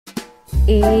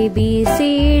A B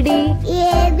C D,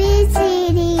 A B C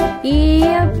D, E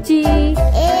F G,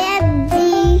 F G,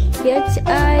 H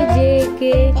I J K,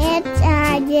 H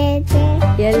I J K,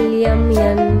 L M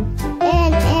N,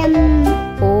 N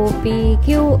M, O P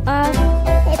Q R,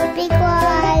 P Q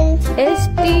R, S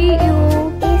T U,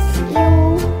 S U,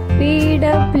 V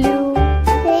W,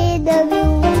 V W,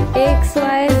 X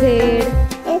Y Z.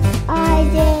 X I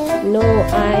J. Now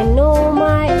I know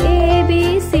my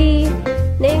ABC.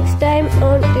 Next time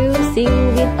won't you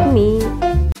sing with me?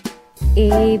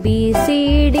 A B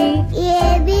C D,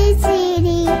 A B C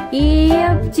D, E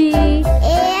F G,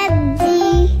 F G,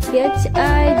 H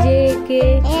I J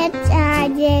K, H I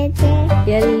J K,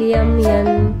 L M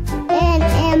N, N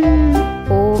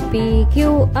M, O P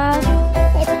Q R,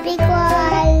 P Q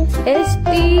R, S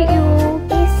T U,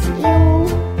 S U,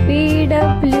 V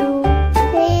W,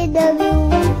 V W,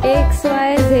 X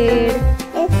Y Z.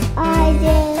 X I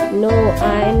J. Now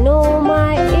I know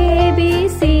my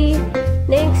ABC.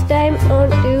 Next time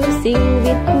won't you sing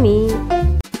with me?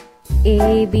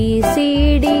 A B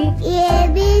C D,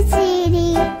 A B C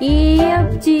D, E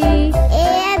F G,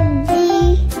 F G,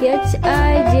 H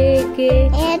I J K,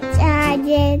 H I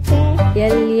J K,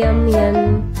 L M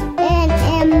N, N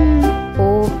M,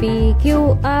 O P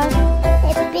Q R,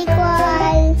 P Q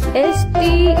R, S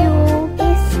T U,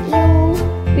 S U,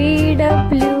 V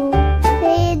W, V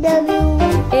W,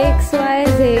 X Y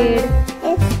Z.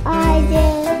 X I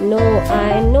J. Now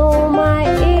I know my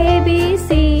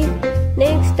ABC.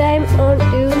 Next time won't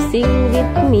you sing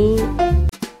with me?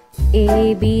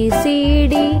 A B C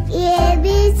D, A B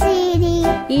C D,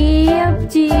 E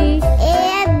F G,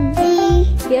 F G,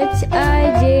 H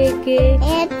I J K,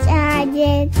 H I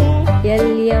J K,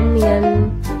 L M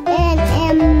N, N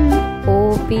M,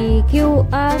 O P Q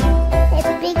R,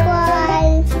 P Q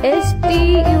R, S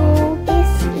T U,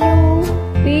 S U,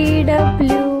 V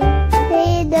W,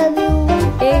 V W,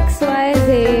 X Y Z.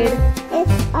 X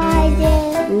I J.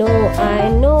 Now I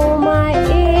know my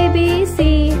ABC.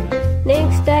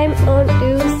 Next time won't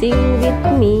you sing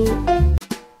with me?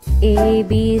 A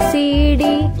B C D,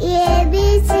 A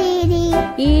B C D,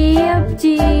 E F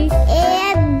G,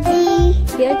 F G,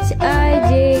 H I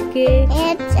J K,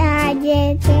 H I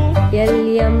J K,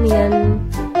 L M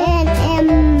N, N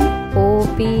M, O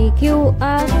P Q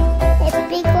R,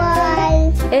 P Q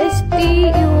R, S T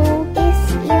U, S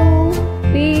U,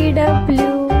 V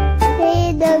W,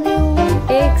 V W,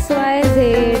 X Y Z.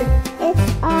 X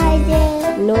I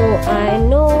J. Now I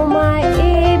know my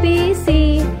ABC.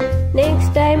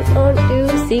 Next time won't you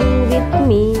sing with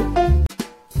me?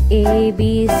 A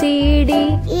B C D,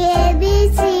 A B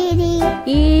C D,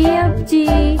 E F G,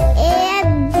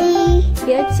 F G,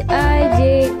 H I J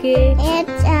K,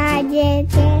 H I J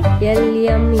K, L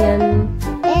M N,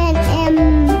 N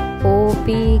M, O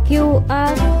P Q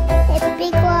R, P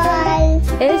Q R,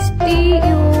 S T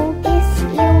U, S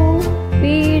U,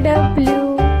 V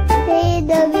W, V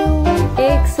W,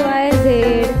 X Y Z.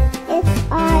 X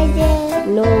I J.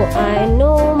 Now I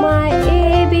know my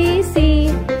ABC.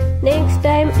 Next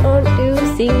time won't you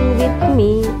sing with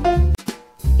me?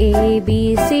 A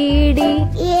B C D,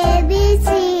 A B C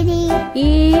D,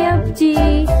 E F G,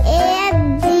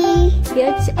 F G,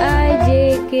 H I J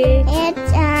K,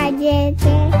 H I J K,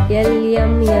 L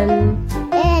M N,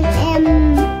 N M,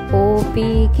 O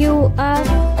P Q R,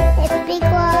 P Q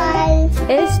R,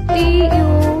 S T U,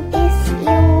 S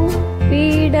U, V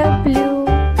W,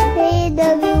 V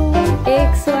W,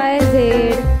 X Y Z.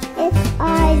 X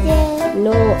I J.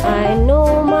 Now I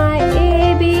know my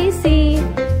ABC.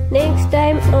 Next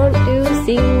time won't you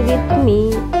sing with me?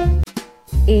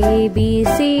 A B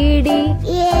C D,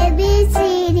 A B C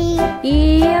D,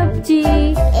 E F G,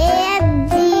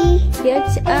 F G,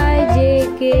 H I J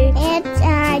K, H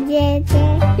I J K,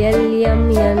 L M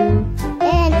N,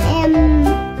 N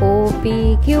M, O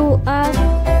P Q R,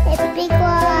 P Q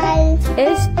R,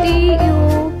 S T U,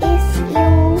 S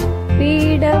U, V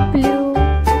W,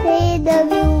 V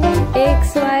W,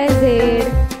 X Y Z.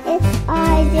 X I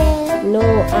J.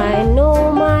 Now I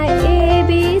know my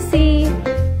ABC.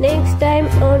 Next time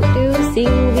won't you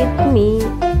sing with me?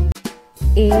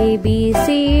 A B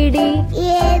C D,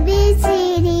 A B C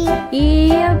D,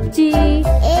 E F G,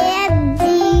 F G,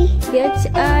 H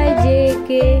I J K,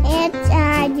 H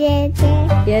I J K,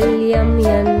 L M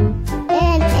N,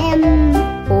 N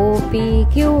M, O P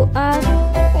Q R,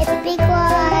 P Q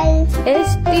R,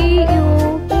 S T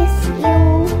U, S U,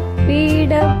 V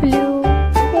W,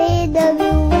 V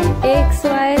W, X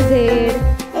Y Z.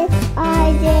 X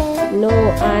I J. Now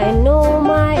I know